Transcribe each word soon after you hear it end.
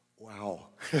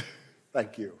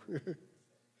Thank you.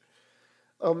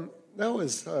 Now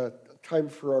is time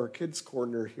for our Kids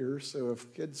Corner here, so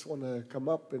if kids want to come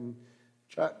up and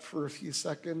chat for a few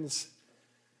seconds.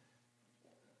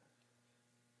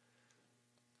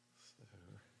 So,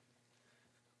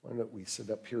 why don't we sit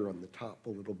up here on the top a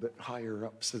little bit higher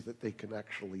up so that they can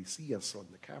actually see us on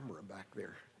the camera back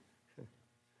there.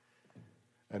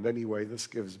 And anyway, this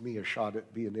gives me a shot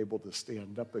at being able to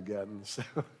stand up again, so...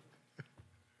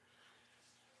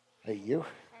 Hey, you.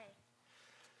 Hey.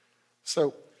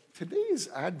 So today's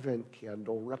Advent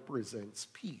candle represents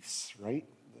peace, right?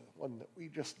 The one that we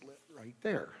just lit right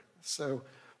there. So,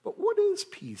 but what is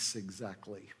peace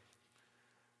exactly?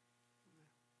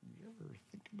 You ever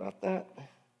think about that?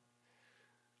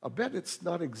 I bet it's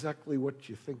not exactly what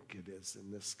you think it is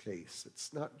in this case.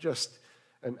 It's not just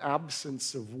an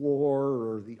absence of war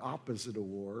or the opposite of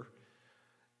war.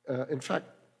 In fact,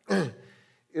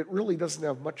 it really doesn't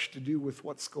have much to do with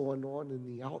what's going on in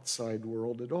the outside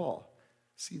world at all.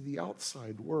 See, the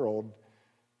outside world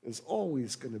is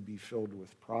always going to be filled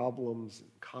with problems and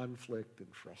conflict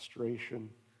and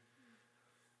frustration.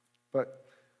 But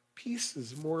peace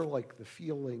is more like the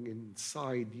feeling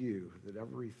inside you that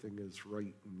everything is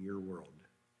right in your world,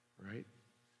 right?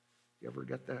 You ever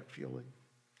get that feeling?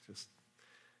 Just,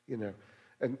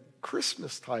 and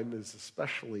Christmas time is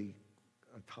especially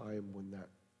a time when that,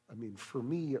 for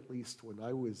me, at least, when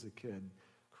I was a kid,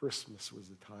 Christmas was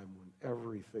a time when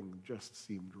everything just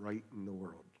seemed right in the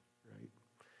world, right?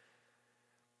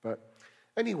 But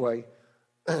anyway,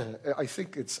 I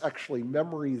think it's actually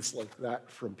memories like that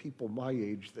from people my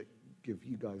age that give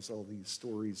you guys all these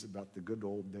stories about the good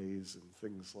old days and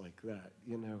things like that,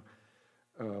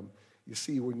 You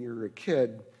see, when you're a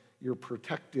kid, you're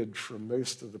protected from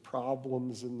most of the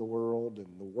problems in the world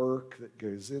and the work that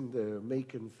goes into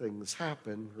making things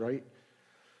happen, right?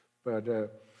 But,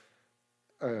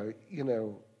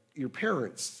 your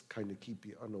parents kind of keep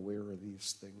you unaware of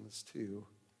these things too.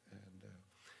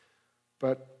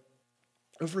 But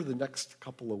over the next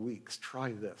couple of weeks,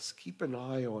 try this. Keep an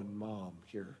eye on Mom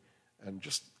here and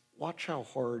just watch how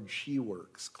hard she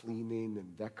works, cleaning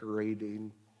and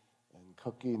decorating and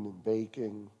cooking and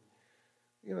baking.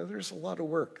 There's a lot of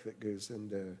work that goes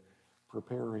into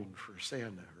preparing for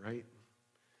Santa, right?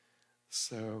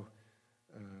 So,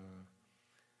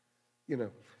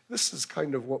 this is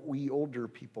kind of what we older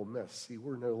people miss. See,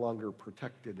 we're no longer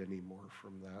protected anymore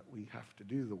from that. We have to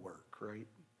do the work, right?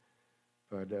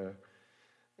 But,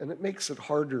 and it makes it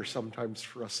harder sometimes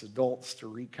for us adults to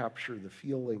recapture the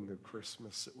feeling of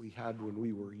Christmas that we had when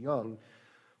we were young.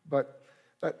 But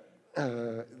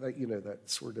that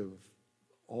sort of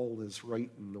all is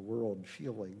right in the world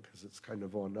feeling, because it's kind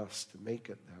of on us to make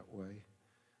it that way.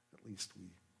 At least we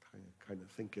kind of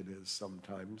think it is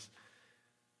sometimes.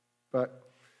 But,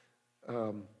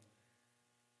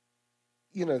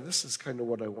 this is kind of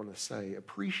what I want to say.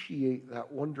 Appreciate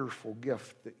that wonderful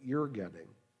gift that you're getting.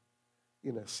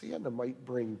 Santa might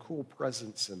bring cool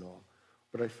presents and all,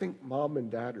 but I think Mom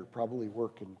and Dad are probably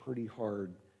working pretty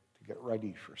hard to get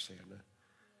ready for Santa.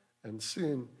 And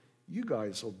soon, you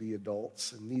guys will be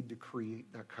adults and need to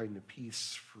create that kind of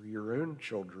peace for your own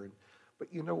children.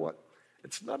 But you know what?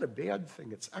 It's not a bad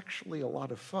thing. It's actually a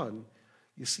lot of fun.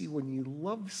 You see, when you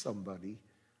love somebody,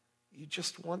 you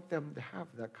just want them to have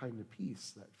that kind of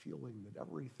peace, that feeling that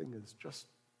everything is just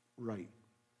right.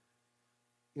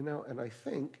 And I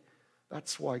think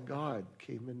that's why God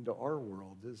came into our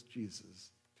world as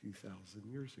Jesus 2,000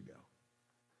 years ago.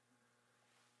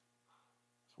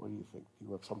 So what do you think? Do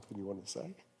you have something you want to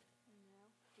say?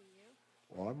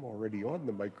 Well, I'm already on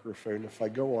the microphone. If I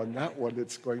go on that one,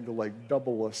 it's going to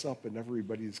double us up and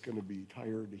everybody's going to be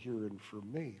tired of hearing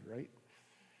from me, right?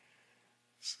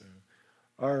 So,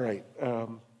 all right.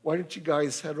 Why don't you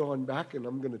guys head on back, and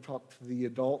I'm going to talk to the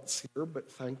adults here, but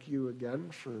thank you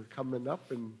again for coming up.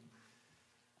 And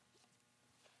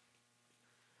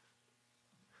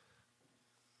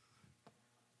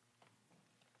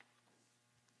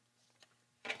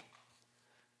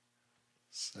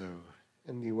so,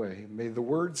 anyway, may the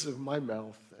words of my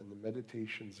mouth and the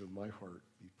meditations of my heart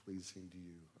be pleasing to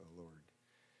you, O Lord.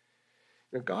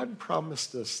 Now, God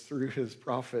promised us through his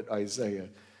prophet Isaiah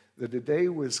that a day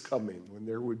was coming when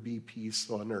there would be peace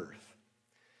on earth.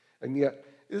 And yet,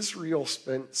 Israel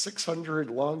spent 600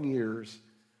 long years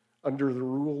under the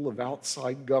rule of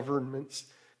outside governments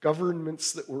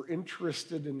that were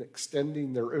interested in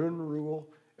extending their own rule,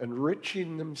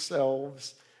 enriching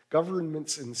themselves,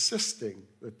 governments insisting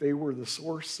that they were the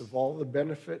source of all the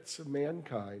benefits of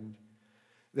mankind.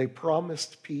 They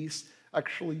promised peace.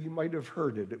 Actually, you might have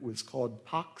heard it. It was called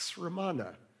Pax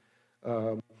Romana.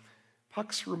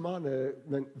 Pax Romana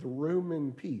meant the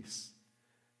Roman peace.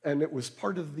 And it was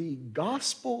part of the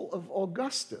gospel of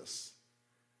Augustus.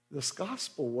 This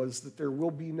gospel was that there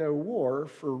will be no war,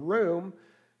 for Rome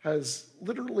has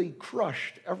literally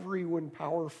crushed everyone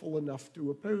powerful enough to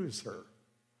oppose her.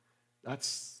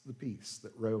 That's the peace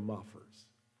that Rome offers,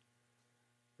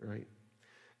 right?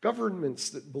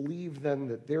 Governments that believe then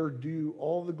that they're due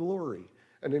all the glory.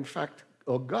 And in fact,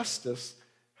 Augustus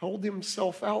held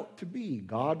himself out to be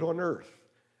God on earth,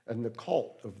 and the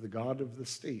cult of the God of the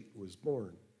state was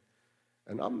born.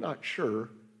 And I'm not sure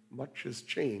much has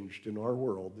changed in our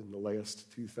world in the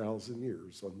last 2,000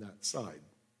 years on that side.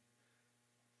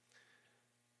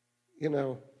 You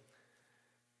know,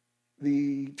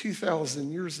 the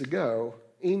 2,000 years ago,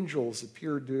 angels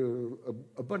appeared to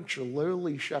a bunch of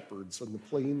lowly shepherds on the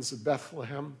plains of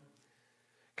Bethlehem,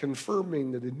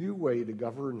 confirming that a new way to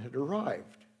govern had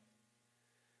arrived,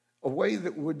 a way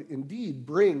that would indeed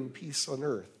bring peace on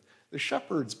earth. The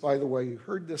shepherds, by the way, who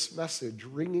heard this message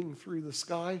ringing through the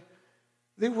sky,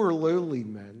 they were lowly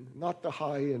men, not the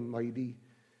high and mighty.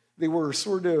 They were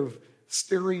sort of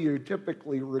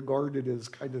stereotypically regarded as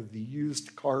kind of the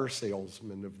used car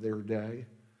salesman of their day,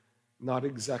 not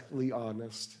exactly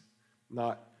honest,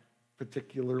 not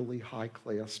particularly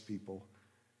high-class people,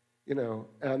 you know.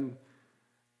 And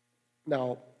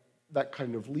now that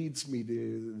kind of leads me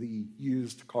to the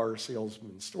used car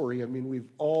salesman story. I mean, we've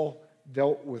all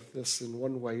dealt with this in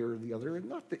one way or the other, and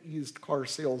not that used car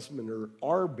salesmen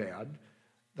are bad,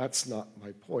 that's not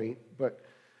my point, but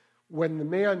when the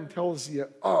man tells you,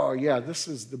 oh yeah, this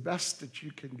is the best that you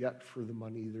can get for the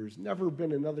money, there's never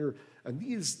been another, and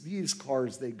these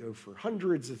cars, they go for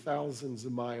hundreds of thousands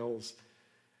of miles,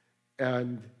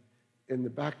 and in the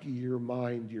back of your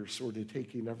mind, you're sort of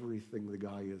taking everything the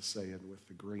guy is saying with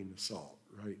a grain of salt,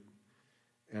 right?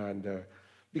 And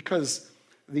because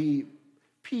the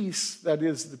peace, that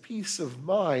is the peace of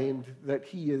mind that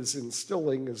he is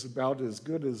instilling, is about as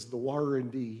good as the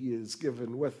warranty he is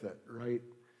given with it, right?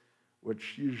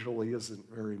 Which usually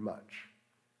isn't very much.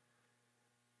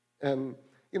 And,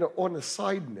 you know, on a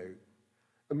side note,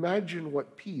 imagine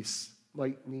what peace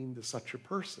might mean to such a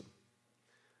person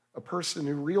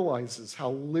who realizes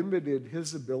how limited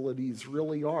his abilities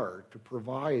really are to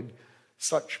provide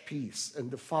such peace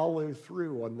and to follow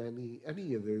through on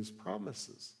any of those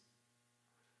promises.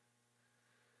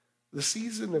 The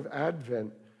season of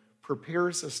Advent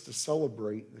prepares us to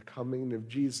celebrate the coming of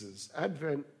Jesus.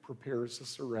 Advent prepares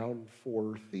us around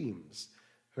 4 themes: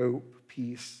 hope,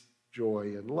 peace,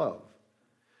 joy, and love.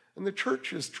 And the church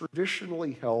has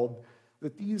traditionally held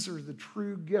that these are the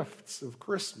true gifts of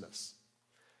Christmas,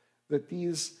 that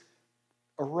these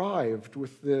arrived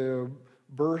with the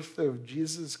birth of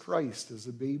Jesus Christ as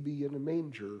a baby in a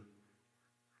manger.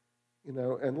 You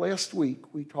know, and last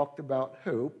week we talked about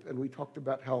hope, and we talked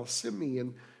about how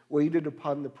Simeon waited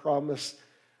upon the promise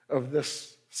of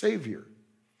this Savior.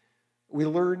 We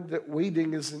learned that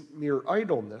waiting isn't mere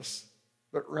idleness,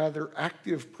 but rather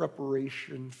active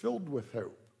preparation filled with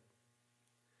hope.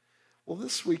 Well,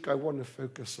 this week I want to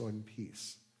focus on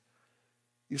peace.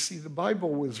 You see, the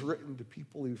Bible was written to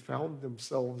people who found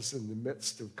themselves in the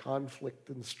midst of conflict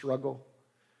and struggle,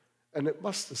 and it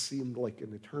must have seemed like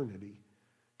an eternity.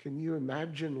 Can you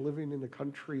imagine living in a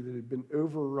country that had been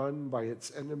overrun by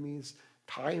its enemies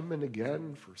time and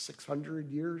again for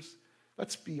 600 years?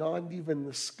 That's beyond even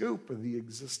the scope of the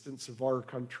existence of our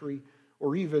country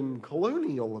or even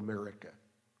colonial America.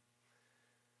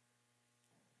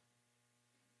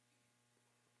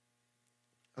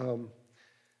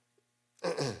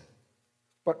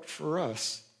 But for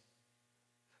us,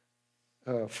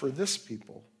 for this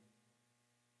people,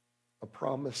 a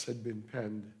promise had been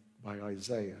penned by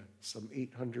Isaiah some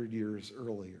 800 years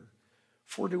earlier.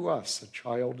 For to us a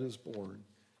child is born,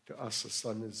 to us a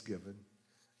son is given,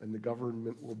 and the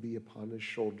government will be upon his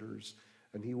shoulders,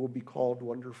 and he will be called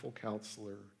Wonderful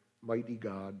Counselor, Mighty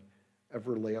God,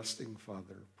 Everlasting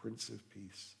Father, Prince of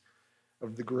Peace.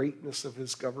 Of the greatness of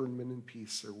his government and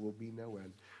peace there will be no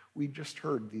end. We just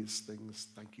heard these things.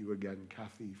 Thank you again,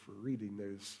 Kathy, for reading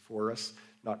those for us.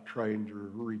 Not trying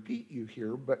to repeat you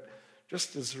here, but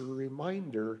just as a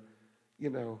reminder, you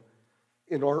know,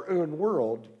 in our own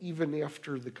world, even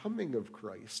after the coming of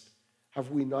Christ, have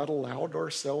we not allowed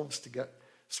ourselves to get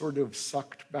sort of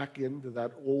sucked back into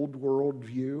that old world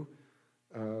view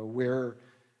where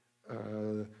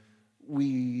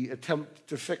we attempt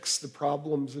to fix the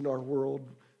problems in our world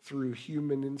through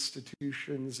human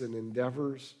institutions and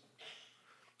endeavors?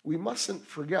 We mustn't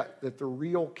forget that the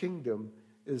real kingdom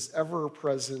is ever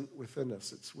present within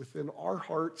us. It's within our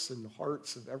hearts and the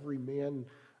hearts of every man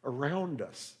around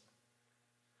us.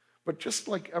 But just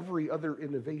like every other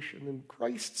innovation, and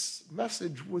Christ's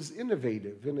message was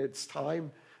innovative in its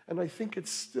time, And I think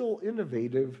it's still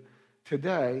innovative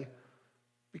today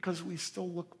because we still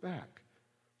look back.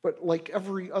 But like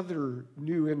every other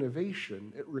new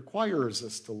innovation, it requires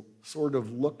us to sort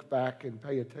of look back and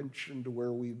pay attention to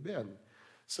where we've been.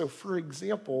 So, for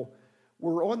example,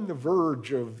 we're on the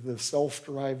verge of the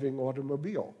self-driving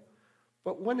automobile.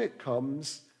 But when it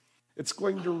comes, it's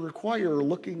going to require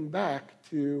looking back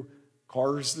to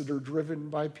cars that are driven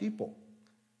by people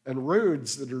and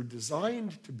roads that are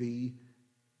designed to be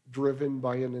driven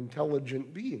by an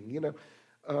intelligent being.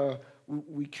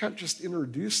 We can't just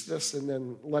introduce this and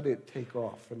then let it take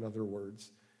off, in other words.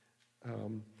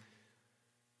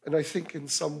 And I think in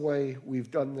some way we've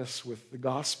done this with the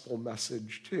gospel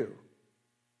message too.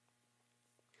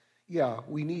 Yeah,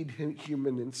 we need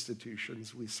human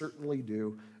institutions. We certainly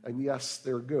do. And yes,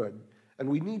 they're good. And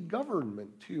we need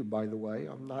government too, by the way.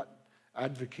 I'm not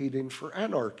advocating for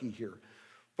anarchy here.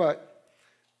 But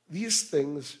these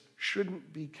things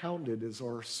shouldn't be counted as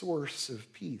our source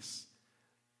of peace.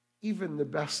 Even the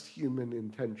best human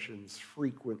intentions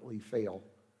frequently fail.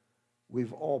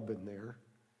 We've all been there.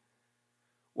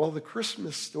 While the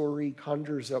Christmas story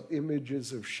conjures up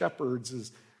images of shepherds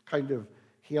as kind of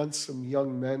handsome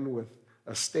young men with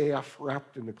a staff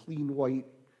wrapped in a clean white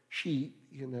sheet,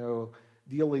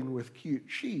 dealing with cute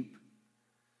sheep,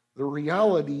 the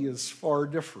reality is far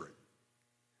different.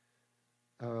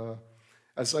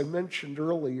 As I mentioned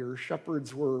earlier,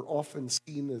 shepherds were often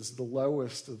seen as the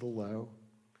lowest of the low.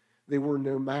 They were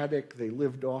nomadic. They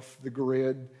lived off the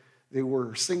grid. They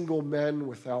were single men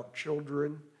without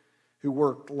children who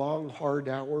worked long, hard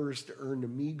hours to earn a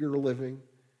meager living.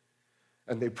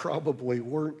 And they probably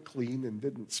weren't clean and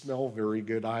didn't smell very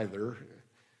good either.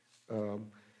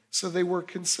 So they were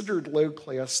considered low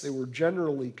class. They were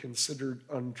generally considered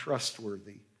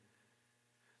untrustworthy.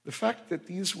 The fact that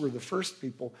these were the first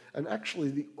people, and actually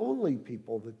the only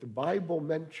people that the Bible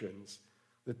mentions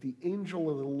that the angel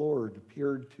of the Lord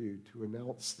appeared to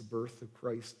announce the birth of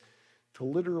Christ, to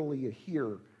literally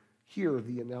hear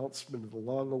the announcement of the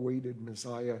long-awaited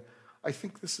Messiah, I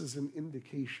think this is an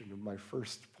indication of my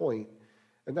first point,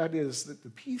 and that is that the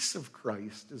peace of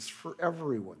Christ is for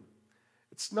everyone.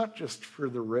 It's not just for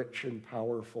the rich and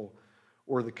powerful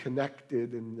or the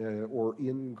connected or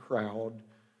in crowd,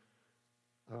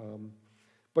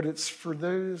 but it's for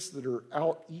those that are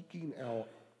out eking out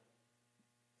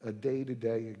a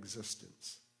day-to-day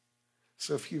existence.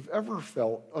 So if you've ever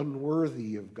felt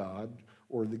unworthy of God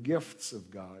or the gifts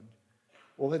of God,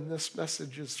 well, then this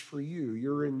message is for you.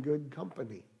 You're in good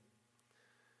company.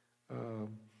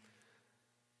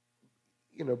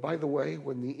 By the way,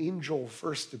 when the angel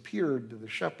first appeared to the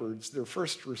shepherds, their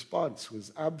first response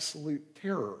was absolute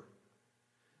terror.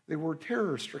 They were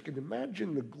terror-stricken.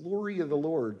 Imagine the glory of the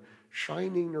Lord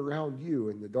shining around you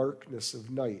in the darkness of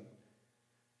night.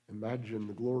 Imagine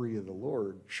the glory of the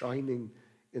Lord shining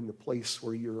in the place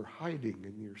where you're hiding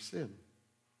in your sin.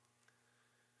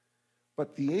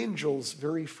 But the angel's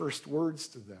very first words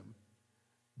to them,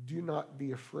 do not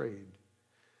be afraid.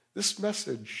 This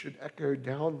message should echo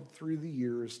down through the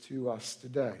years to us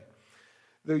today.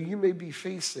 Though you may be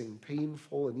facing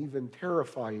painful and even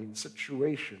terrifying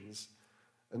situations,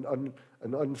 an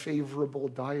unfavorable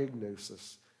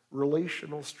diagnosis,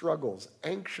 relational struggles,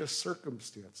 anxious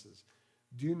circumstances,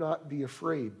 do not be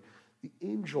afraid. The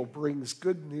angel brings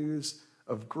good news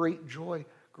of great joy.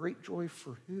 Great joy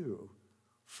for who?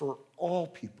 For all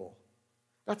people.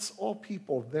 That's all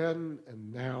people then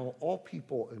and now, all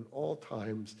people in all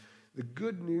times. The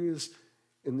good news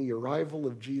in the arrival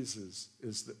of Jesus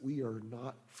is that we are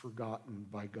not forgotten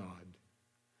by God.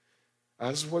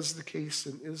 As was the case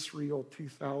in Israel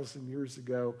 2,000 years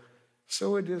ago,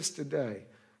 so it is today.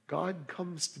 God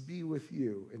comes to be with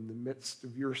you in the midst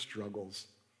of your struggles.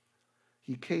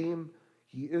 He came,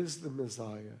 he is the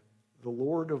Messiah, the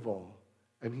Lord of all,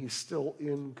 and he's still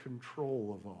in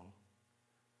control of all.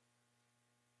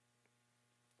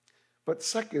 But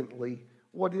secondly,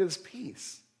 what is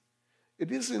peace?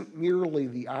 It isn't merely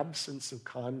the absence of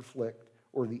conflict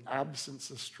or the absence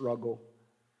of struggle.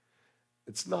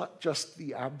 It's not just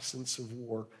the absence of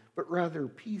war, but rather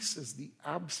peace is the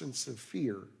absence of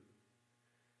fear.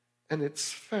 And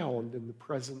it's found in the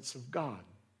presence of God.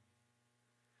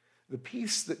 The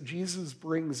peace that Jesus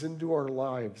brings into our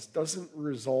lives doesn't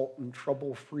result in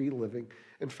trouble-free living.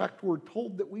 In fact, we're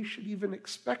told that we should even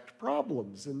expect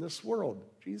problems in this world.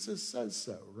 Jesus says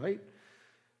so, right?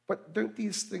 But don't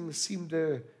these things seem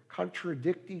to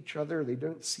contradict each other? They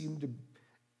don't seem to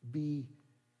be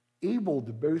able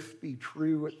to both be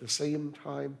true at the same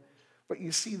time. But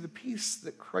you see, the peace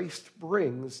that Christ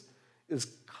brings is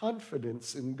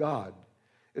confidence in God.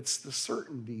 It's the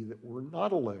certainty that we're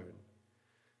not alone.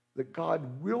 that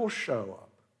God will show up.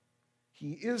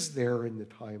 He is there in the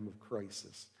time of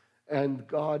crisis, and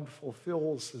God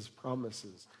fulfills his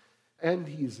promises, and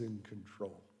he's in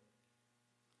control.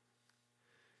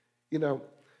 You know,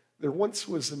 there once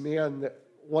was a man that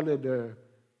wanted a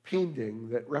painting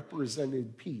that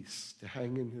represented peace to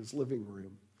hang in his living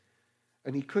room,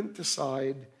 and he couldn't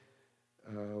decide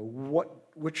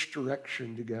which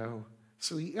direction to go.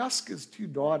 So he asked his two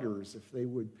daughters if they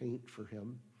would paint for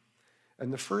him.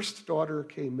 And the first daughter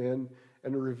came in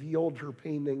and revealed her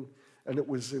painting, and it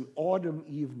was an autumn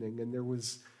evening, and there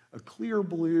was a clear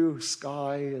blue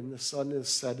sky, and the sun is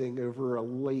setting over a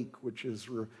lake, which is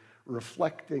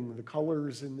reflecting the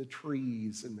colors in the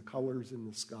trees and the colors in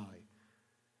the sky.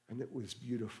 And it was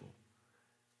beautiful.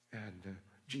 And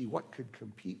gee, what could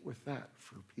compete with that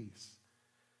for peace?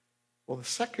 Well, the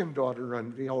second daughter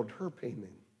unveiled her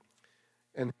painting.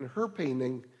 And in her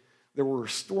painting, there were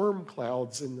storm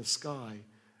clouds in the sky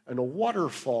and a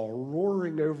waterfall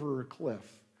roaring over a cliff.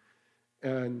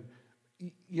 And,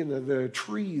 you know, the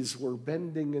trees were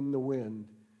bending in the wind.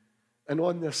 And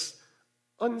on this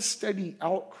unsteady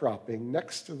outcropping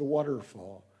next to the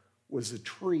waterfall was a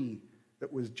tree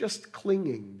that was just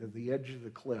clinging to the edge of the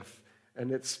cliff.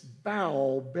 And its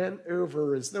bough bent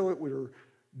over as though it were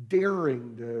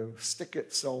daring to stick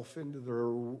itself into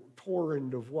the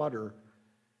torrent of water.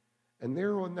 And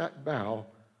there on that bough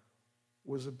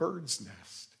was a bird's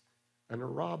nest, and a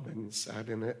robin sat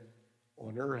in it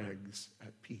on her eggs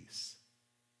at peace.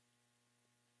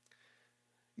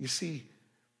 You see,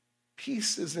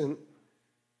 peace isn't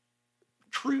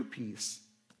true peace.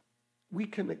 We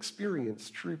can experience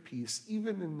true peace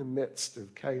even in the midst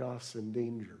of chaos and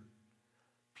danger.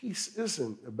 Peace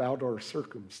isn't about our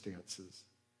circumstances,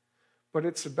 but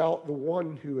it's about the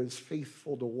one who is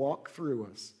faithful to walk through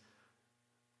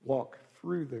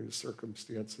those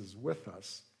circumstances with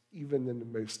us, even in the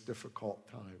most difficult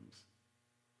times.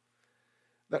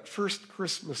 That first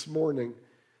Christmas morning,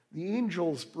 the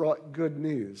angels brought good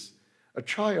news. A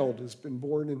child has been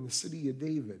born in the city of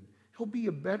David. He'll be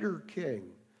a better king.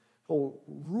 He'll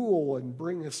rule and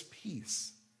bring us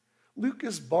peace. Luke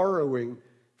is borrowing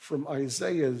from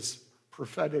Isaiah's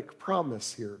prophetic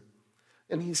promise here.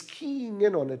 And he's keying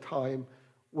in on a time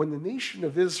when the nation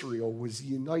of Israel was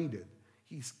united.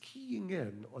 He's keying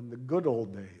in on the good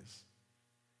old days.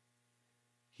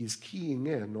 He's keying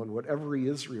in on what every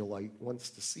Israelite wants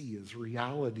to see as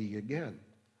reality again.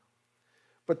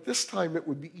 But this time it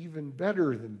would be even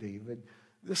better than David.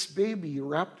 This baby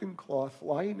wrapped in cloth,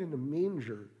 lying in a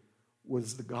manger,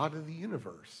 was the God of the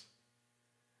universe.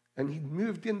 And he'd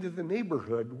moved into the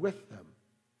neighborhood with them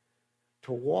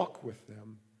to walk with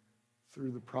them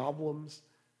through the problems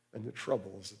and the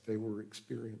troubles that they were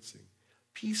experiencing.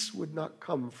 Peace would not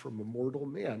come from a mortal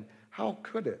man. How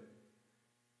could it?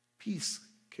 Peace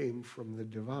came from the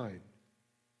divine.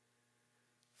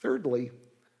 Thirdly,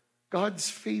 God's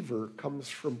favor comes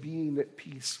from being at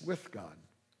peace with God.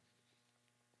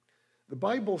 The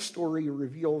Bible story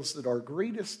reveals that our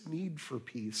greatest need for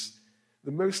peace,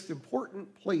 the most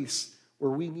important place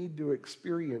where we need to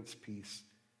experience peace,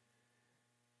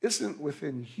 isn't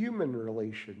within human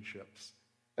relationships,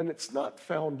 and it's not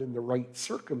found in the right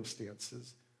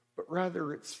circumstances, but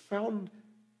rather it's found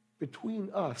between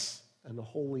us and the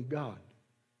holy God.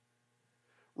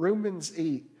 Romans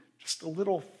 8, just a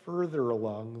little further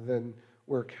along than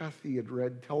where Kathy had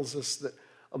read, tells us that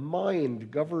a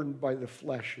mind governed by the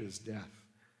flesh is death.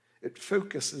 It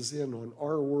focuses in on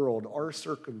our world, our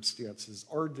circumstances,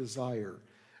 our desire,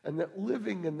 and that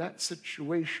living in that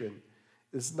situation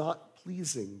is not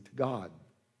pleasing to God,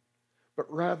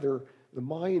 but rather the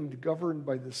mind governed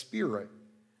by the Spirit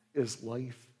is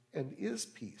life and is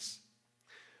peace.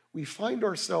 We find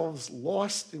ourselves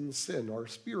lost in sin. Our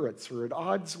spirits are at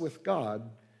odds with God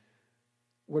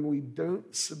when we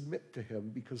don't submit to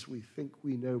him because we think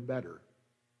we know better.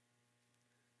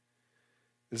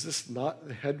 Is this not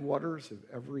the headwaters of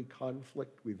every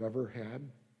conflict we've ever had?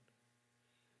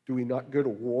 Do we not go to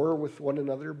war with one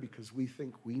another because we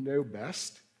think we know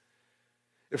best?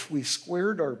 If we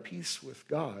squared our peace with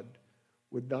God,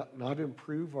 would that not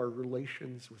improve our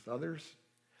relations with others?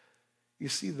 You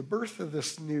see, the birth of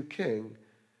this new king,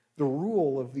 the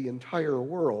rule of the entire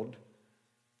world,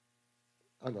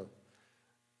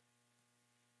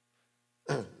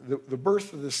 the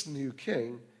birth of this new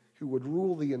king who would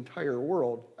rule the entire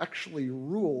world actually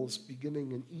rules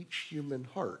beginning in each human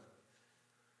heart.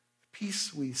 The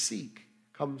peace we seek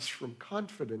comes from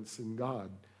confidence in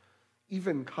God,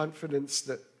 even confidence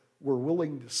that we're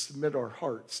willing to submit our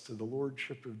hearts to the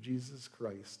lordship of Jesus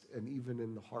Christ, and even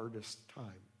in the hardest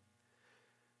time.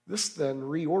 This then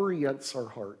reorients our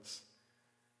hearts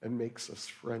and makes us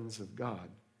friends of God.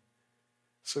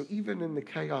 So even in the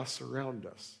chaos around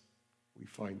us, we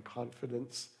find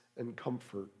confidence and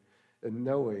comfort in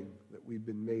knowing that we've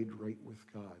been made right with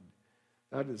God.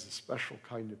 That is a special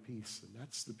kind of peace, and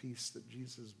that's the peace that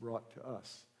Jesus brought to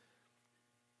us.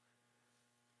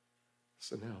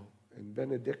 So now, in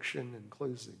benediction and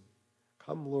closing,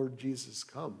 come, Lord Jesus,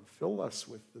 come. Fill us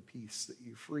with the peace that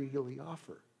you freely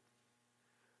offer.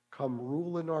 Come,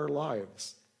 rule in our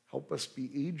lives. Help us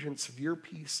be agents of your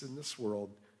peace in this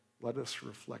world. Let us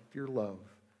reflect your love.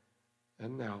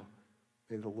 And now,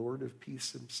 may the Lord of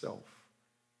peace himself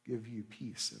give you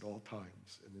peace at all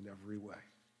times and in every way.